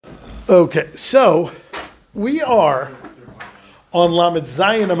Okay, so we are on Lamed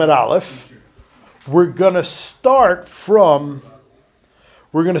Zayin Amud Aleph. We're gonna start from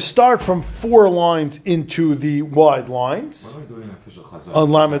 4 lines into the wide lines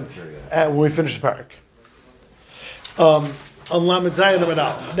on Lamed when we finish the parak. On Lamed Zayin Amud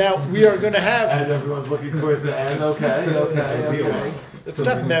Aleph. Now we are going to have. As everyone's looking towards the end. Okay. It's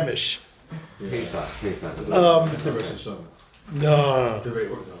not memish. No.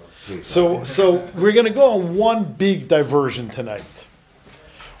 So we're going to go on one big diversion tonight,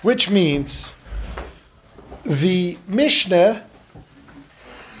 which means the Mishnah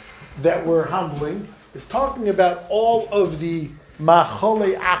that we're handling is talking about all of the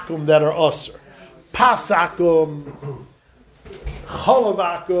machole akum that are usr, pas akum, cholav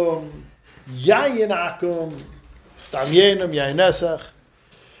akum, yayin akum, stam yenim, yayin esach,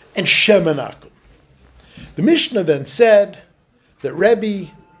 and shemen akum. The Mishnah then said that Rabbi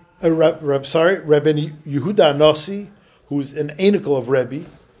Yehuda Nasi, who's an anical of Rabbi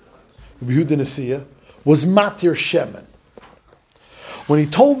Yehuda Nasiya, was matir shemen. When he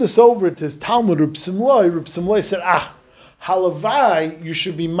told this over to his Talmud, Reb Simlai said, halavai, you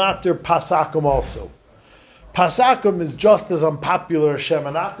should be matir pasakum also. Pasakum is just as unpopular as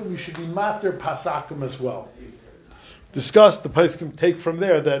shemen akum. You should be matir pasakum as well. Discussed, the place can take from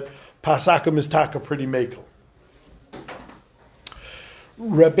there that pasakum is taka pretty makel.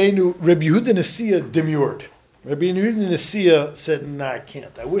 Rabbi Yehuda Nasiya demurred. Rabbi Yehuda Nasiya said, "No, I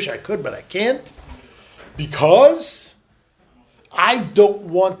can't. I wish I could, but I can't because I don't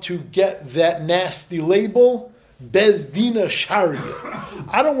want to get that nasty label, Bezdina Sharia.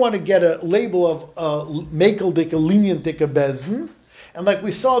 I don't want to get a label of Mekeldik, a lenient dik, a Bezdin. And like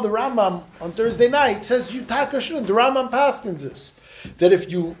we saw the Rambam on Thursday night, says, you takashun, the Rambam paskins this, that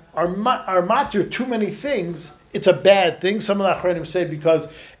if you are matir too many things, it's a bad thing. Some of the Achronim say because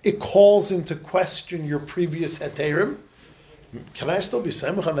it calls into question your previous heterim. Can I still be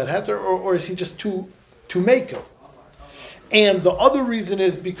semach on that heter, or is he just too mekel? And the other reason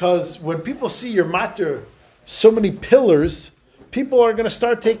is because when people see your matir so many pillars, people are going to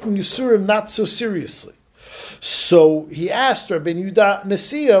start taking Yisurim not so seriously. So he asked Rabbi Yehuda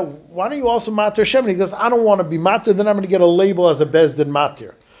Nasiya, why don't you also matir Shem? And he goes, I don't want to be matir, then I'm going to get a label as a bezdin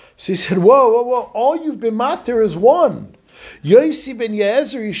matir. So he said, whoa, all you've been matir is one. Yosi ben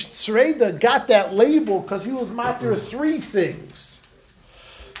Yezer Yisraida got that label because he was matir 3 things.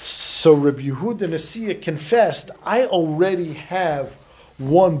 So Rabbi Yehuda Nasiya confessed, I already have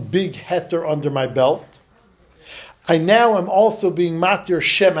one big heter under my belt. I now am also being matir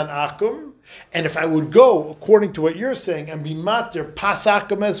shemen akum. And if I would go, according to what you're saying, and be matir pas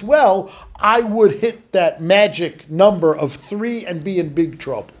akum as well, I would hit that magic number of 3 and be in big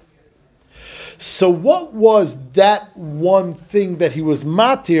trouble. So what was that one thing that he was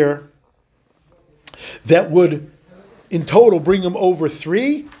matir that would in total bring him over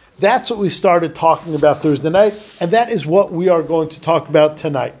 3? That's what we started talking about Thursday night, and that is what we are going to talk about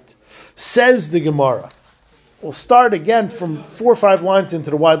tonight. Says the Gemara. We'll start again from 4 or 5 lines into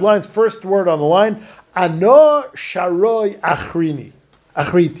the wide lines. First word on the line, Ano Sharoi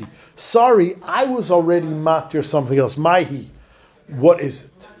Achriti. Sorry, I was already matir something else. Mahi. What is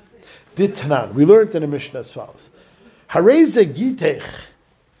it? Ditanan. We learned in the Mishnah as follows. Hareze Gitech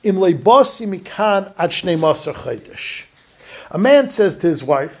im leibasi mikan ad shnei masar chaydesh. A man says to his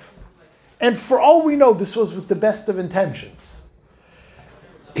wife, and for all we know, this was with the best of intentions.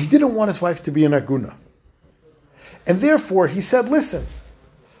 He didn't want his wife to be an aguna. And therefore, he said, listen,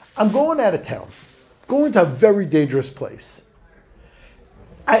 I'm going out of town, going to a very dangerous place.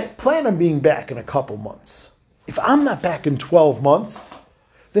 I plan on being back in a couple months. If I'm not back in 12 months,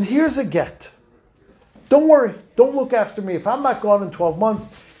 then here's a get. Don't worry, don't look after me. If I'm not gone in 12 months,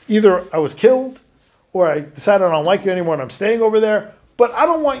 either I was killed, or I decided I don't like you anymore and I'm staying over there, but I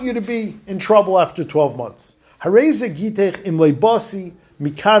don't want you to be in trouble after 12 months. Hareze gitech im leibasi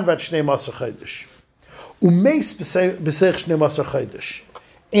mikan vat shnei masar chaydesh. And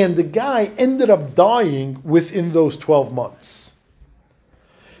the guy ended up dying within those 12 months.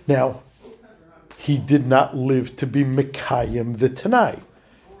 Now, he did not live to be Mekayim the Tanai.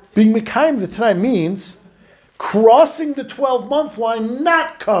 Being Mekayim the Tanai means crossing the 12-month line,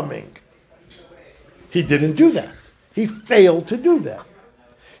 not coming. He didn't do that. He failed to do that.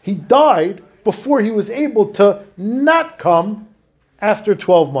 He died before he was able to not come after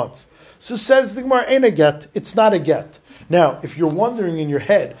 12 months. So says the Gemara, ain't a get, it's not a get. Now, if you're wondering in your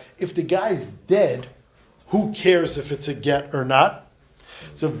head, if the guy's dead, who cares if it's a get or not?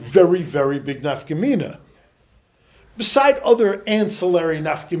 It's a very, very big nafkamina. Beside other ancillary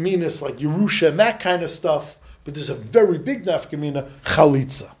nafkaminas like Yerusha and that kind of stuff, but there's a very big nafkamina,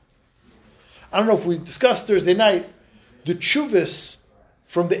 chalitza. I don't know if we discussed Thursday night, the tshuvas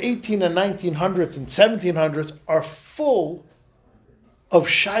from the 18 and 1900s and 1700s are full of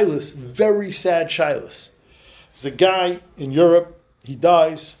shilas, very sad shilas. There's a guy in Europe, he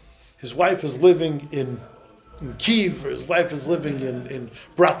dies, his wife is living in Kiev, or his wife is living in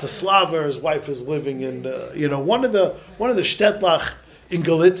Bratislava, or his wife is living in one of the shtetlach in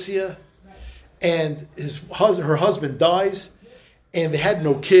Galicia, and her husband dies, and they had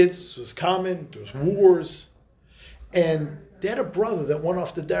no kids. It was common. There was wars, and they had a brother that went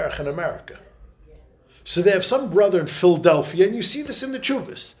off the derech in America. So they have some brother in Philadelphia, and you see this in the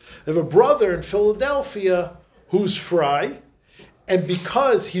Chuvas. They have a brother in Philadelphia who's fry, and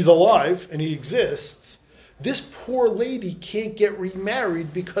because he's alive and he exists, this poor lady can't get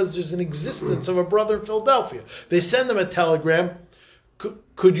remarried because there's an existence of a brother in Philadelphia. They send him a telegram.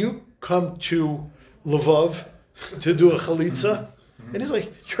 Could you come to Lvov to do a chalitza? And he's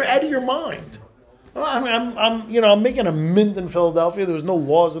like, you're out of your mind. I'm making a mint in Philadelphia. There was no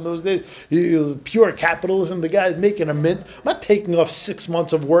laws in those days. It was pure capitalism. The guy's making a mint. I'm not taking off 6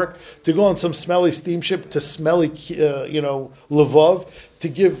 months of work to go on some smelly steamship to smelly, Lvov to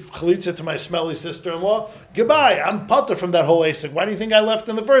give chalitza to my smelly sister-in-law. Goodbye. I'm putter from that whole ASIC. Why do you think I left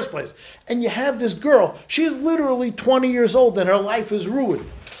in the first place? And you have this girl. She's literally 20 years old and her life is ruined.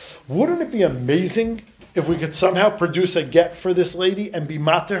 Wouldn't it be amazing if we could somehow produce a get for this lady and be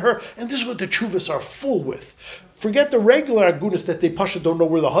mater her? And this is what the chuvas are full with. Forget the regular agunas that they pasha don't know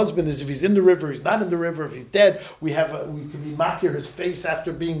where the husband is, if he's in the river, he's not in the river, if he's dead. We can be makir his face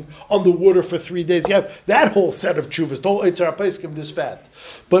after being on the water for 3 days. You have that whole set of chuvas. The whole Eitzar HaPesachim this fat.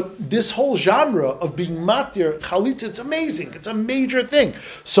 But this whole genre of being matir, chalitza, it's amazing. It's a major thing.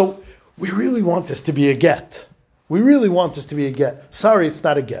 So we really want this to be a get. We really want this to be a get. Sorry, it's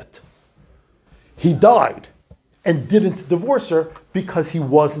not a get. He died and didn't divorce her because he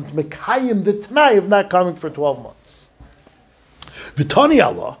wasn't mekayim the Tanai of not coming for 12 months. V'tani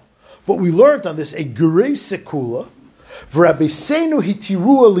Allah, what we learned on this, a gerei sekula, v'rabbeinu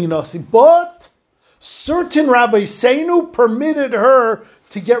hitirua linasi, but certain rabbeinu permitted her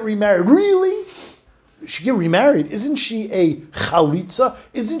to get remarried. Really? She get remarried? Isn't she a chalitza?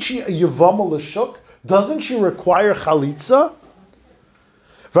 Isn't she a yavama l'shuk? Doesn't she require chalitza?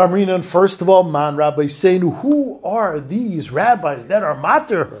 Vamrinan, first of all, man Rabbi Seinu, who are these rabbis that are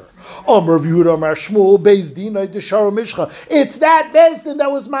mater her? Amar Yehuda, Amar Shmuel, Beis Dinai Desharu Mishcha. It's that Beis Din that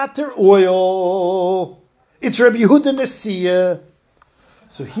was mater oil. It's Rabbi Yehuda Nesiya.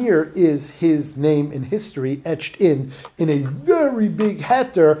 So here is his name in history etched in a very big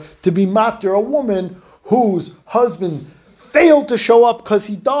heter to be mater a woman whose husband failed to show up because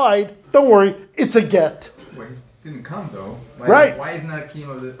he died. Don't worry, it's a get. Didn't come though. Right. Why isn't that a key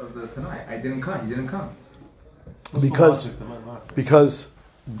of the Tanai? I didn't come. He didn't come. Because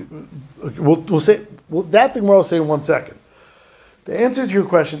we'll say that thing we'll say in 1 second. The answer to your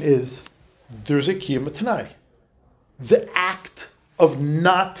question is there's a kiyum Tanai. The act of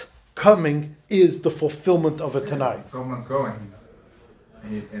not coming is the fulfillment of a Tanai. 12 months going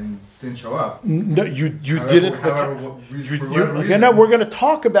and didn't show up. No, you didn't. Again, now we're going to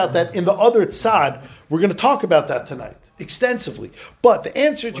talk about that in the other tzad. We're going to talk about that tonight extensively. But the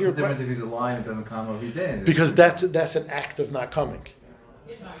answer to your question, what's the difference if he's alive and doesn't come or if he did? Because that's an act of not coming.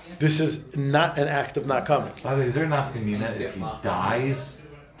 This is not an act of not coming. By the way, is there not going to mean that if he dies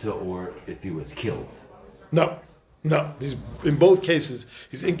or if he was killed? No. He's in both cases.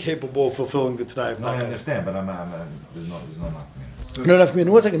 He's incapable of fulfilling the Tanai of not coming. I understand, but there's no not. No, not for me.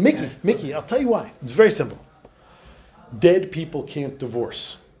 1 second, Mickey. I'll tell you why. It's very simple. Dead people can't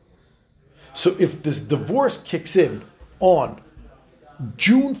divorce. So if this divorce kicks in on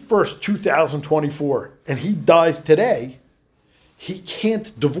June 1st, 2024, and he dies today, he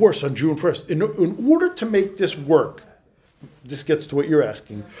can't divorce on June 1st. In order to make this work, this gets to what you're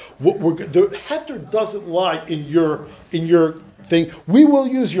asking. The heter doesn't lie in your thing. We will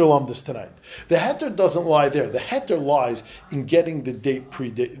use your lumdus tonight. The heter doesn't lie there. The heter lies in getting the get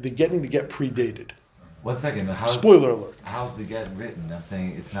predated. 1 second. Spoiler alert. How's the get written? I'm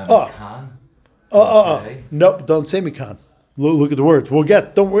saying it's not mikan. Nope, don't say mikan. Look at the words.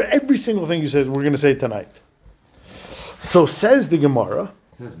 Don't worry. Every single thing you said, we're going to say tonight. So says the Gemara.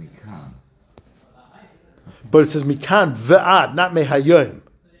 It says mikan. But it says mikan ve'ad, not mehayim.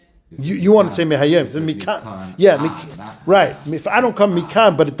 You want to say mehayim? It says mikan. Yeah, right. If I don't come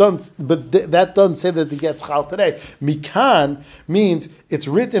mikan, but it doesn't. But that doesn't say that it gets chal today. Mikan means it's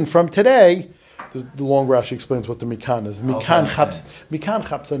written from today. The long Rashi explains what the mikan is. Mikan chaps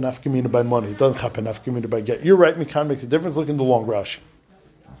a nafkamina by money. It doesn't chap a nafkamina by get. You're right. Mikan makes a difference. Look in the long Rashi.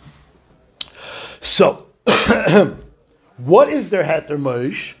 So, what is their heter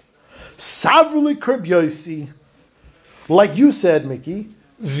Moshe? Savruli Krib Yosi, like you said, Mickey,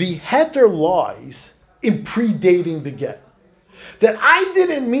 the heter lies in predating the get. That I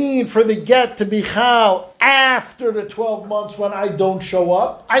didn't mean for the get to be chal after the 12 months when I don't show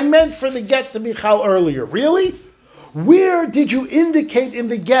up. I meant for the get to be chal earlier. Really? Where did you indicate in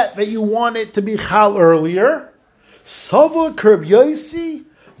the get that you want it to be chal earlier? Sava Krib Yosi,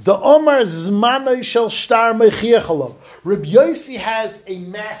 the Omar Zmanai Shel Shtar Mechiachalav. Reb Yosi has a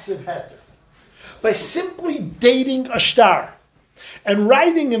massive heter. By simply dating a star and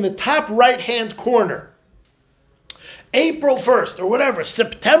writing in the top right-hand corner, April 1st, or whatever,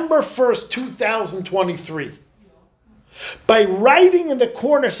 September 1st, 2023. By writing in the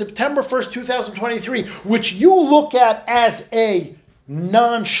corner September 1st, 2023, which you look at as a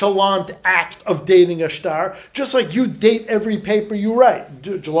nonchalant act of dating a star, just like you date every paper you write.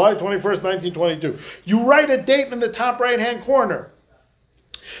 July 21st, 1922. You write a date in the top right-hand corner.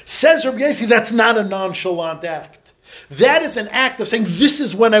 Says Rabbi Yossi, that's not a nonchalant act. That is an act of saying, this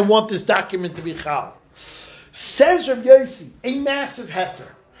is when I want this document to be chal. Says Rabbi Yossi, a massive heter.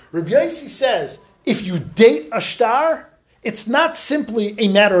 Rabbi Yossi says, if you date a star, it's not simply a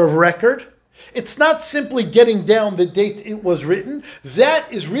matter of record. It's not simply getting down the date it was written.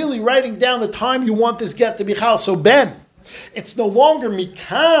 That is really writing down the time you want this get to be chal. So Ben, it's no longer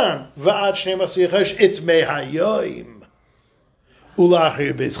mikan va'ad shnei masih chesh, it's mehayoim.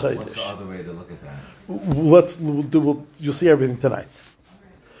 What's the other way to look at that? You'll see everything tonight.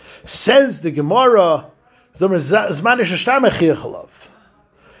 Says the Gemara, so says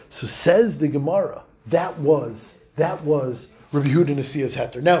the Gemara, that was Rabbi Yehuda Nasia's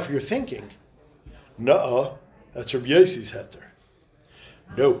heter. Now, if you're thinking, that's Rabbi Yossi's heter.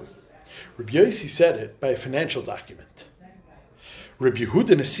 No, Rabbi Yossi said it by a financial document. Rabbi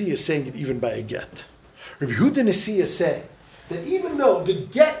Yehuda Nasia is saying it even by a get. Rabbi Yehuda Nasia is saying that even though the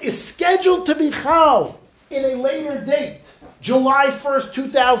get is scheduled to be chal in a later date, July 1st,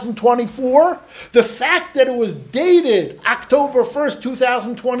 2024, the fact that it was dated October 1st,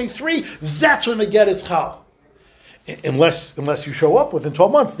 2023, that's when the get is chal. Unless you show up within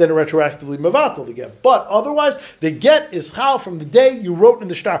 12 months, then it retroactively mevatel the get. But otherwise, the get is chal from the day you wrote in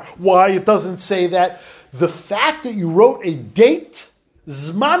the star. Why it doesn't say that? The fact that you wrote a date,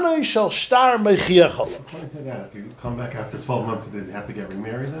 Zmanoi shel shtar mechiachalav. According to that, if you come back after 12 months, did you have to get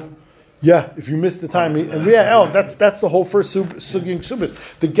remarried then? Yeah, if you miss the time, that's the whole first suging subis.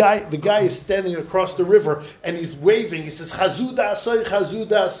 The guy is standing across the river and he's waving. He says, "Chazuda asay,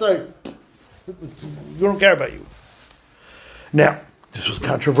 chazuda asay." We don't care about you. Now, this was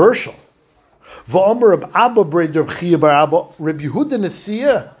controversial. V'omer Reb Abba Brei Reb Chia bar Abba Reb Yehuda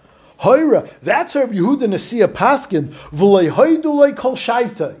Nasiya. Hoira, that's Reb Yehuda Nasiya Paskin. V'lei hoidu lei kol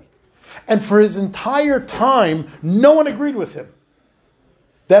shaitai. And for his entire time, no one agreed with him.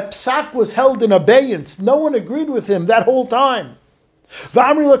 That psak was held in abeyance. No one agreed with him that whole time.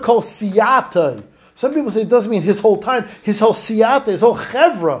 V'amri la kol siyatai. Some people say it doesn't mean his whole time. His whole siyata, his whole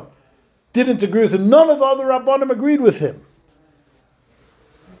chevra didn't agree with him. None of the other rabbanim agreed with him.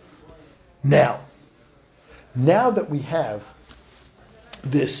 Now that we have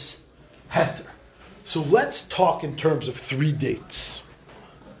this heter, so let's talk in terms of 3 dates.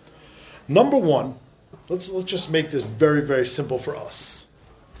 Number one, let's just make this very, very simple for us.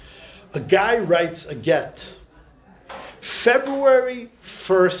 A guy writes a get February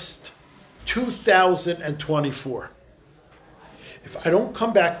 1st, 2024. If I don't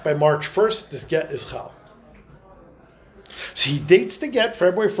come back by March 1st, this get is chal. So he dates the get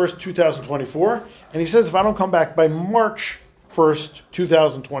February 1st, 2024, and he says, if I don't come back by March 1st,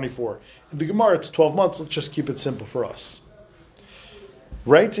 2024. In the Gemara, it's 12 months. Let's just keep it simple for us.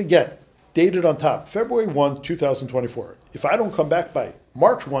 Writes a get, dated on top, February 1, 2024. If I don't come back by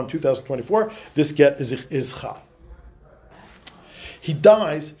March 1, 2024, this get is chal. He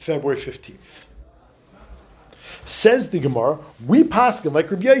dies February 15th. Says the Gemara, we paskin like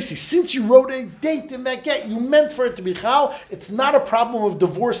Rabbi Yossi, since you wrote a date in that get, you meant for it to be chal, it's not a problem of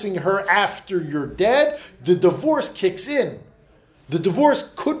divorcing her after you're dead. The divorce kicks in. The divorce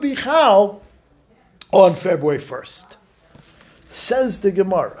could be chal on February 1st. Says the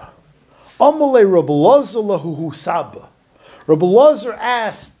Gemara, Amalei Rabbi Lazar lahu saba. Rabbi Lazar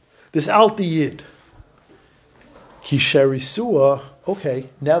asked this Alti Yid, Kisharisua, okay,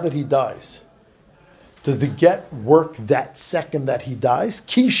 now that he dies, does the get work that second that he dies?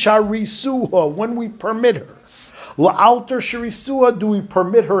 Kisharisua, when we permit her. La'alter sharisua, do we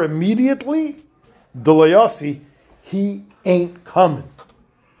permit her immediately? Delayasi, he ain't coming.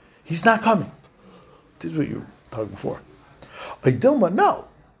 He's not coming. This is what you were talking before. Dilma, no.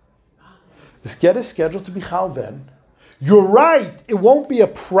 This get is scheduled to be chal then. You're right. It won't be a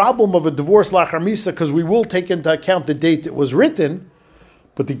problem of a divorce lachar misa because we will take into account the date it was written,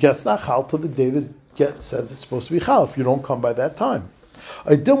 but the get's not chal till the day the get says it's supposed to be chal if you don't come by that time.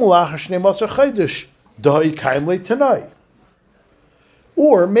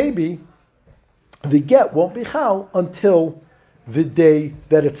 Or maybe the get won't be chal until the day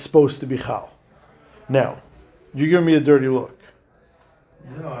that it's supposed to be chal. Now, you're giving me a dirty look.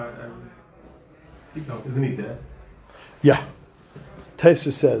 No, isn't he dead? Yeah.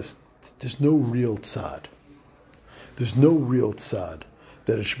 Taisa says there's no real tzad. There's no real tzad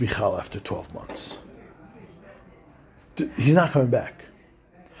that it should be chal after 12 months. He's not coming back.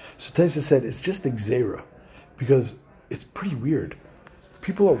 So Taisa said it's just exera because it's pretty weird.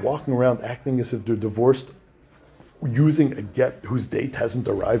 People are walking around acting as if they're divorced using a get whose date hasn't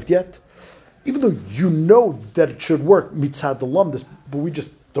arrived yet. Even though you know that it should work mitzad the lumdus, but we just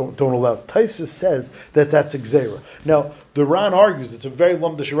don't allow it. Taisa says that that's exera. Now, the Ran argues it's a very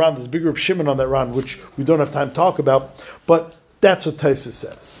lumdish Ran. There's a big Reb Shimon on that Ran, which we don't have time to talk about, but that's what Taisa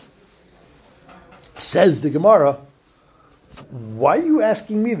says. Says the Gemara, why are you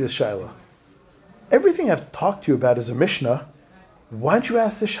asking me this, Shaila? Everything I've talked to you about is a Mishnah. Why don't you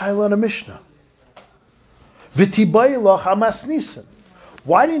ask the Shaila on a Mishnah? V'tibayilach amas nisan.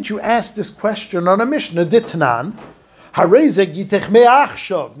 Why didn't you ask this question on a Mishnah? Ditnan. Now,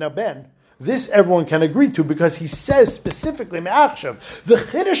 Ben, this everyone can agree to because he says specifically me'achshav. The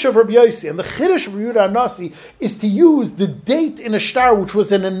chiddush of Rabbi Yossi and the chiddush of Yehuda Anasi is to use the date in a shtar, which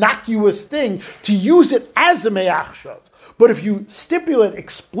was an innocuous thing, to use it as a me'achshav. But if you stipulate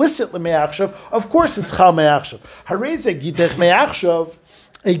explicitly me'achshav, of course it's chal me'achshav. Hareze gitech me'achshav.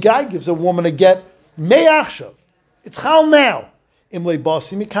 A guy gives a woman a get me'achshav. It's chal now. If I don't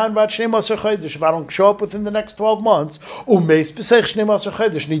show up within the next 12 months, and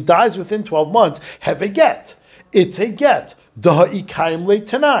he dies within 12 months, have a get. It's a get.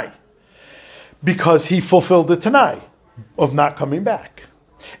 Because he fulfilled the tanai of not coming back.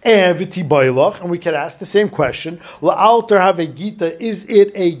 And we can ask the same question. Is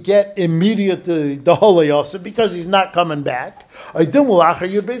it a get immediately because he's not coming back? Or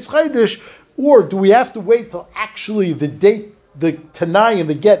do we have to wait till actually the date the Tanai and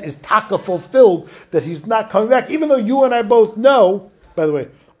the get is taka fulfilled that he's not coming back, even though you and I both know? By the way,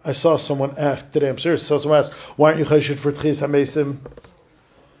 I saw someone ask today, I'm serious, I saw someone ask, why aren't you chayshit for tchis hamesim?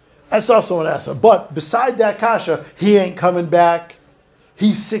 I saw someone ask him, but beside that kasha, he ain't coming back.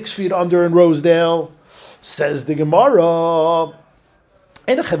 He's 6 feet under in Rosedale. Says the Gemara,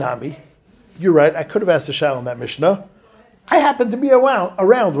 ain't a chanami. You're right, I could have asked a shal in that Mishnah. I happened to be around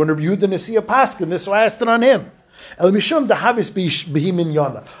when Rabbi Yehuda Nesiya Paskin this, so I asked it on him. I was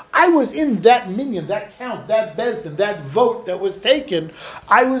in that minyan, that count, that bezdin, that vote that was taken.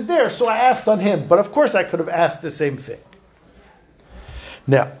 I was there, so I asked on him. But of course I could have asked the same thing.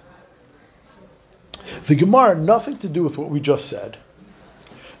 Now, the Gemara, nothing to do with what we just said.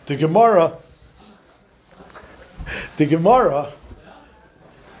 The Gemara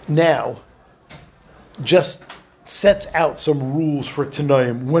now just sets out some rules for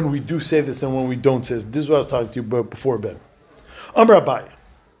Tanaim when we do say this and when we don't say this. This is what I was talking to you about before, Ben. Amar Abaye.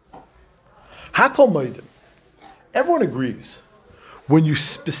 Hakol Maidim. Everyone agrees. When you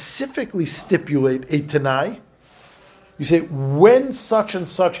specifically stipulate a Tanai, you say, when such and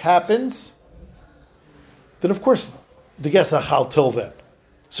such happens, then of course, the get's achal till then.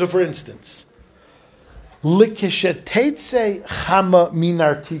 So for instance, Likishetetze chama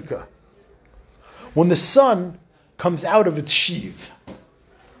minartika. When the sun comes out of its sheath.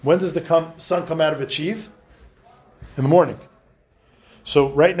 When does the sun come out of its sheath? In the morning. So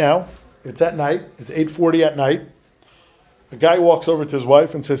right now, it's at night. It's 8:40 at night. The guy walks over to his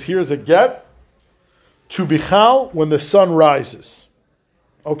wife and says, here's a get to bichal when the sun rises.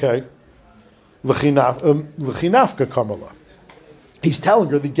 Okay. L'chinafka kamala. He's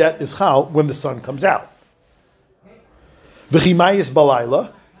telling her the get is chal when the sun comes out. V'chimayis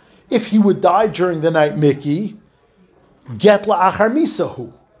balayla. If he would die during the night, Mickey, get la'achar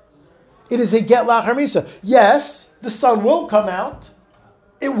misahu. It is a get la'achar misa. Yes, the sun will come out.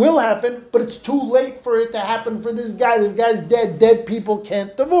 It will happen, but it's too late for it to happen for this guy. This guy's dead. Dead people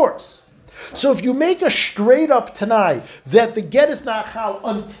can't divorce. So if you make a straight up tanai that the get is not chal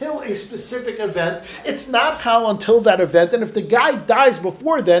until a specific event, it's not chal until that event. And if the guy dies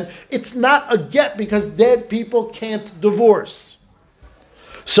before then, it's not a get because dead people can't divorce.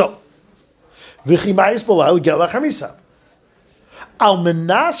 So, v'chimayis bolal get la'achar misa. Al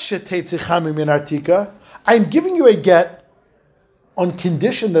menas shetetze chami min artika. I'm giving you a get on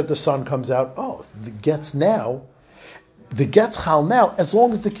condition that the sun comes out. Oh, the get's chal now, as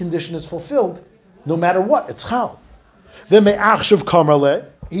long as the condition is fulfilled, no matter what, it's chal. The me'achshav kamarle.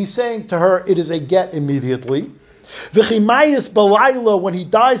 He's saying to her, it is a get immediately. V'chimayis balayla, when he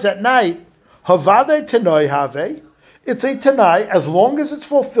dies at night, havade tenoi have. It's a tenai, as long as it's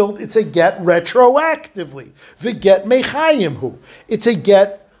fulfilled, it's a get retroactively. V'get mechayimhu. It's a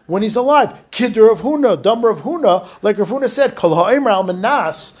get when he's alive. Kidder of Huna, Dumber of Huna, like Rav Huna said, Kol ha'emer al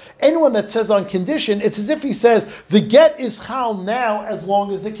manas, anyone that says on condition, it's as if he says, the get is chal now, as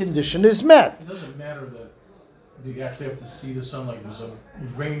long as the condition is met. It doesn't matter that you actually have to see the sun, like there's a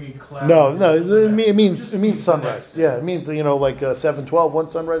rainy cloud. No, it means sunrise. Yeah, it means, like 7:12, one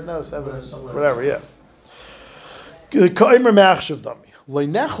sunrise now, 7, whatever, yeah. The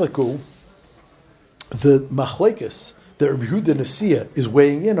machlekes that Rabbi Yehuda Nasiya is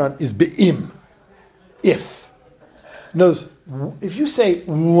weighing in on is be'im, if. Notice, if you say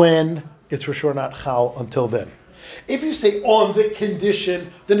when, it's for sure not chal until then. If you say on the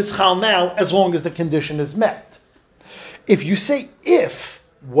condition, then it's chal now, as long as the condition is met. If you say if,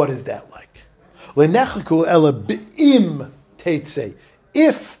 what is that like? Le'nechleku ela be'im teitzei,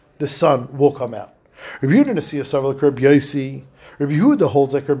 if the sun will come out. Rabbi Yehuda Nasiya savar like Rabbi Yosi. Rabbi Yehuda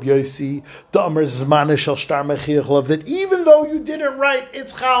holds like Rabbi Yosi, da'amar zmane shel shtar mechiach lav, that even though you didn't write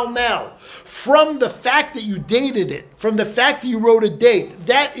it's chal now, from the fact that you dated it, from the fact that you wrote a date,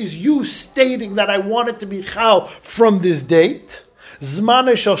 that is you stating that I want it to be chal from this date.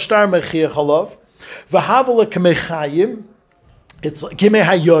 Zmane shel shtar mechiach lav, v'havala k'mechayim. It's like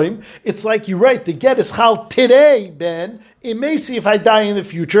it's like you write the get is chal today, Ben. It may see if I die in the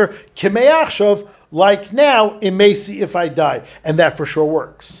future. K'me'achshav, like now, it may see if I die, and that for sure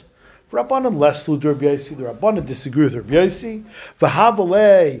works. Rabbanan leslu Rabbi Yosi. The Rabbanan disagree with Rabbi Yosi.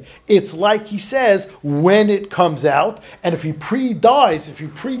 V'havalei, it's like he says when it comes out, and if he pre-dies, if he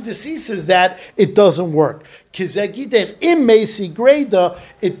pre-deceases that, it doesn't work. Kizegideh im mesi greda,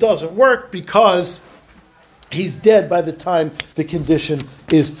 it doesn't work because he's dead by the time the condition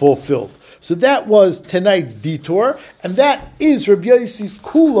is fulfilled. So that was tonight's detour, and that is Rabbi Yosi's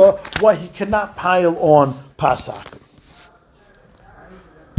kula, why he cannot pile on Pasak.